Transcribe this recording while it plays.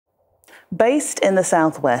Based in the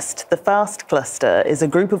southwest, the FAST cluster is a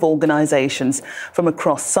group of organisations from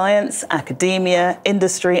across science, academia,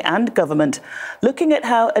 industry and government looking at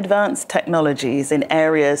how advanced technologies in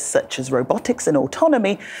areas such as robotics and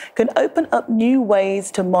autonomy can open up new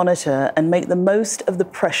ways to monitor and make the most of the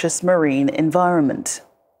precious marine environment.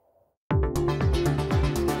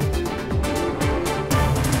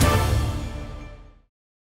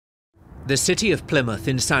 The city of Plymouth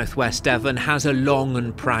in southwest Devon has a long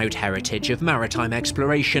and proud heritage of maritime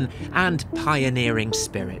exploration and pioneering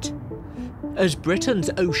spirit. As Britain's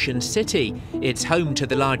ocean city, it's home to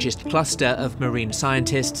the largest cluster of marine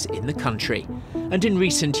scientists in the country, and in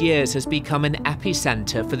recent years has become an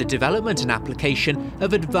epicentre for the development and application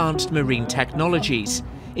of advanced marine technologies,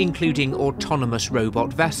 including autonomous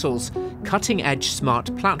robot vessels, cutting-edge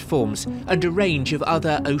smart platforms, and a range of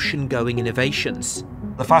other ocean-going innovations.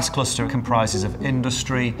 The FAST cluster comprises of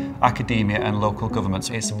industry, academia and local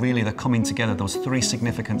governments. It's really the coming together of those three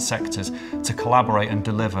significant sectors to collaborate and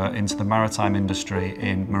deliver into the maritime industry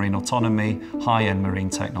in marine autonomy, high-end marine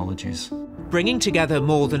technologies. Bringing together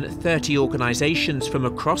more than 30 organisations from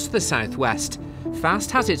across the southwest,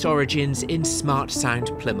 FAST has its origins in Smart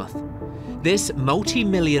Sound Plymouth. This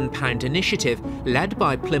multi-million-pound initiative, led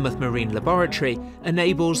by Plymouth Marine Laboratory,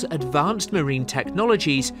 enables advanced marine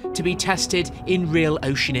technologies to be tested in real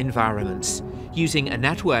ocean environments, using a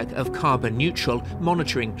network of carbon-neutral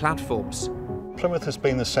monitoring platforms. Plymouth has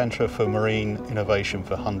been the centre for marine innovation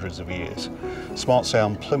for hundreds of years. Smart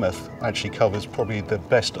Sound Plymouth actually covers probably the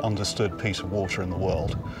best understood piece of water in the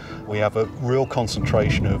world. We have a real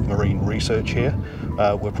concentration of marine research here.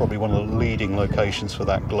 We're probably one of the leading locations for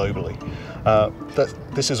that globally.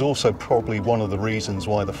 This is also probably one of the reasons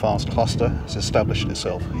why the FAST cluster has established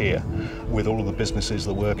itself here, with all of the businesses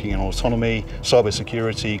that are working in autonomy,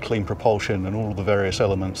 cybersecurity, clean propulsion and all of the various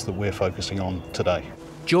elements that we're focusing on today.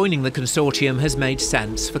 Joining the consortium has made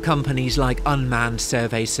sense for companies like Unmanned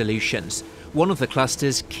Survey Solutions, one of the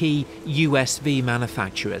cluster's key USV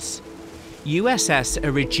manufacturers. USS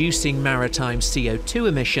are reducing maritime CO2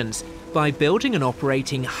 emissions by building and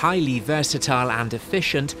operating highly versatile and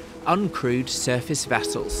efficient uncrewed surface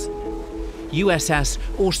vessels. USS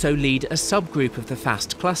also lead a subgroup of the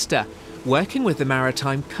FAST cluster, working with the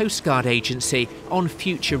Maritime Coast Guard Agency on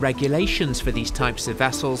future regulations for these types of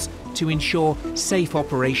vessels to ensure safe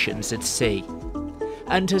operations at sea.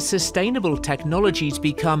 And as sustainable technologies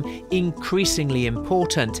become increasingly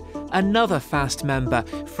important, another FAST member,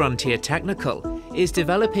 Frontier Technical, is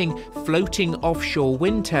developing floating offshore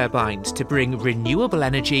wind turbines to bring renewable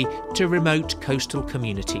energy to remote coastal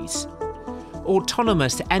communities.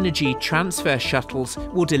 Autonomous energy transfer shuttles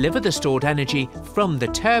will deliver the stored energy from the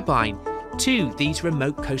turbine to these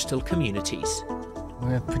remote coastal communities.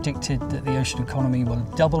 We're predicted that the ocean economy will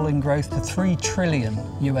double in growth to $3 trillion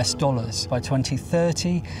by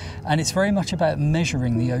 2030, and it's very much about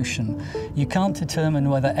measuring the ocean. You can't determine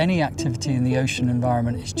whether any activity in the ocean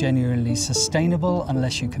environment is genuinely sustainable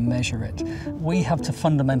unless you can measure it. We have to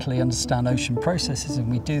fundamentally understand ocean processes, and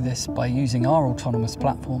we do this by using our autonomous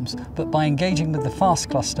platforms, but by engaging with the FAST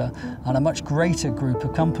cluster and a much greater group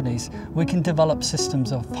of companies, we can develop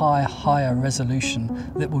systems of higher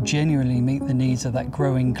resolution that will genuinely meet the needs of that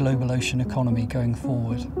growing global ocean economy going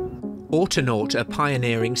forward. Autonaut are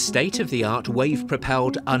pioneering state-of-the-art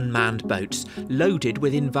wave-propelled unmanned boats loaded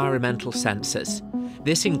with environmental sensors.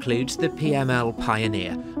 This includes the PML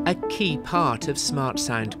Pioneer, a key part of Smart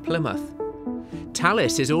Sound Plymouth.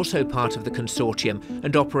 Thales is also part of the consortium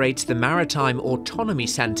and operates the Maritime Autonomy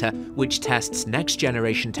Centre, which tests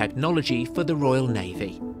next-generation technology for the Royal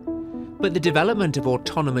Navy. But the development of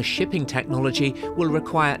autonomous shipping technology will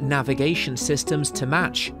require navigation systems to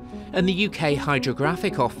match, and the UK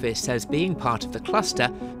Hydrographic Office says being part of the cluster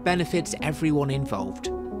benefits everyone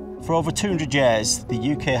involved. For over 200 years,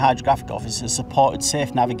 the UK Hydrographic Office has supported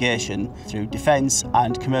safe navigation through defence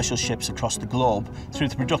and commercial ships across the globe through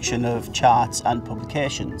the production of charts and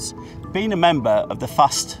publications. Being a member of the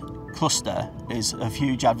FAST cluster is of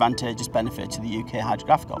huge advantageous benefit to the UK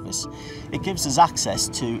Hydrographic Office. It gives us access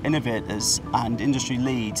to innovators and industry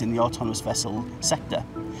leads in the autonomous vessel sector.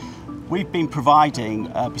 We've been providing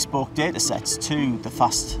bespoke data sets to the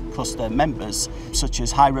FAST cluster members, such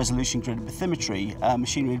as high-resolution grid bathymetry,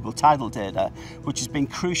 machine-readable tidal data, which has been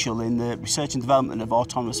crucial in the research and development of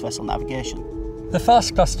autonomous vessel navigation. The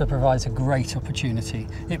FAST cluster provides a great opportunity.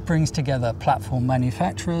 It brings together platform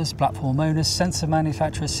manufacturers, platform owners, sensor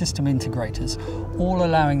manufacturers, system integrators, all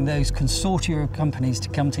allowing those consortia of companies to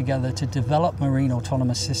come together to develop marine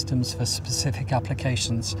autonomous systems for specific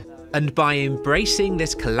applications. And by embracing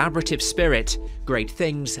this collaborative spirit, great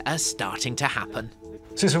things are starting to happen.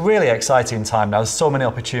 So it's a really exciting time now. There's so many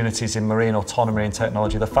opportunities in marine autonomy and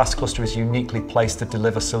technology. The FAST cluster is uniquely placed to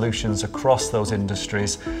deliver solutions across those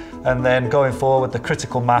industries. And then going forward, the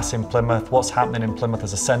critical mass in Plymouth, what's happening in Plymouth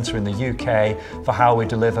as a centre in the UK for how we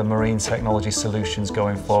deliver marine technology solutions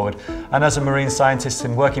going forward. And as a marine scientist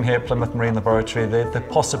and working here at Plymouth Marine Laboratory, the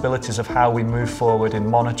possibilities of how we move forward in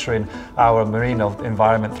monitoring our marine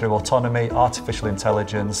environment through autonomy, artificial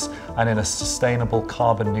intelligence, and in a sustainable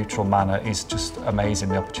carbon neutral manner is just amazing,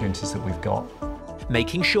 the opportunities that we've got.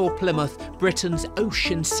 Making sure Plymouth, Britain's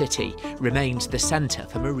ocean city, remains the centre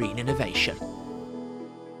for marine innovation.